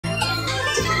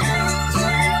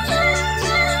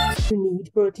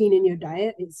need protein in your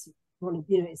diet. It's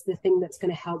it's the thing that's going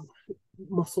to help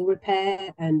muscle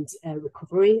repair and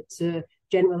recovery. So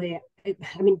generally,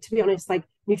 I mean, to be honest, like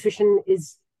nutrition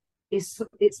is it's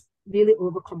really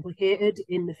overcomplicated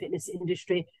in the fitness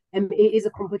industry, and it is a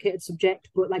complicated subject.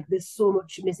 But like, there's so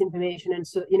much misinformation and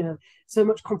so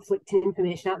much conflicting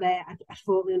information out there. I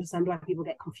totally understand why people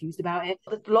get confused about it.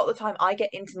 A lot of the time, I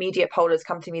get intermediate pollers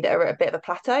come to me that are at a bit of a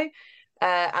plateau.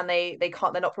 And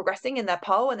they're not progressing in their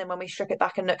pole. And then when we strip it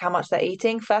back and look how much they're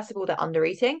eating, first of all, they're under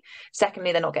eating.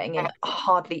 Secondly, they're not getting in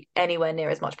hardly anywhere near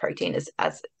as much protein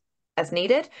as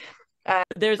needed.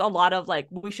 There's a lot of like,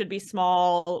 we should be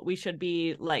small, we should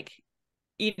be like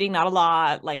eating not a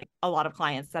lot. Like a lot of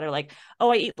clients that are like,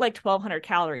 oh, I eat like 1,200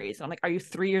 calories. And I'm like, are you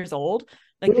 3 years old?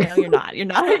 Like, no, you're not. You're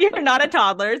not a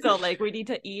toddler. So like, we need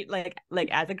to eat like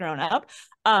as a grown up.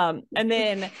 And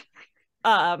then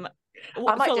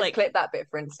I might just clip that bit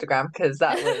for Instagram, because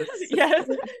that was yes,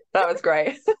 that was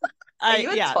great. Are you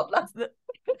a yeah, toddler?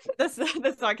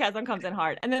 the sarcasm comes in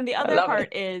hard. And then the other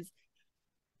part is,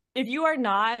 if you are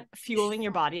not fueling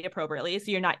your body appropriately, so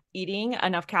you're not eating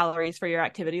enough calories for your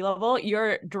activity level,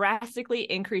 you're drastically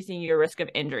increasing your risk of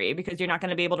injury, because you're not going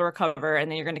to be able to recover,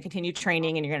 and then you're going to continue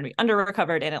training and you're going to be under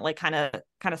recovered, and it like kind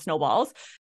of snowballs.